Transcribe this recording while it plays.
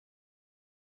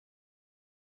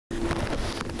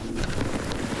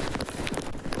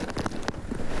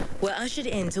We're ushered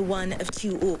into one of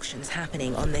two auctions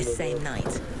happening on this same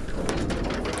night.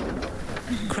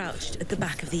 Crouched at the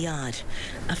back of the yard,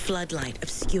 a floodlight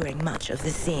obscuring much of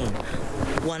the scene.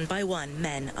 One by one,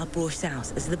 men are brought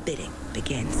out as the bidding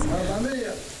begins.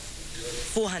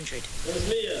 400.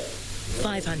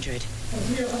 500.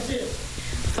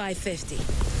 550.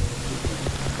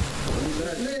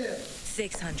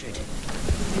 600.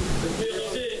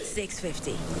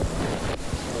 650.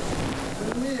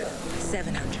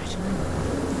 700.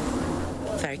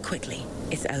 Very quickly,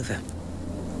 it's over.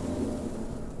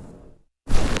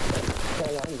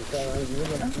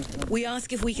 We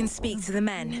ask if we can speak to the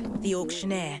men. The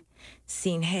auctioneer,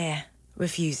 seen here,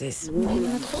 refuses.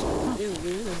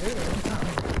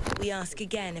 We ask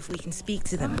again if we can speak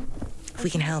to them, if we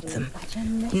can help them.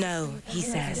 No, he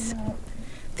says.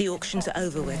 The auction's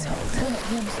over, we're told.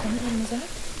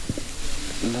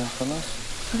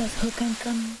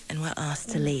 And we're asked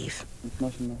to leave.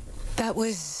 That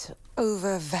was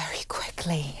over very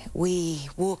quickly. We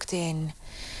walked in,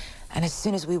 and as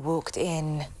soon as we walked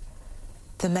in,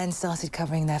 the men started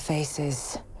covering their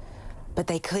faces, but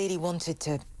they clearly wanted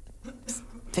to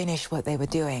finish what they were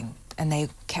doing, and they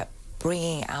kept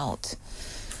bringing out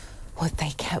what they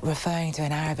kept referring to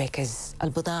in Arabic as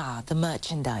al-budaa, the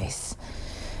merchandise.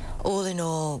 All in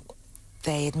all,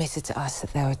 they admitted to us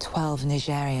that there were 12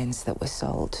 Nigerians that were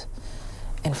sold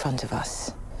in front of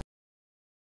us.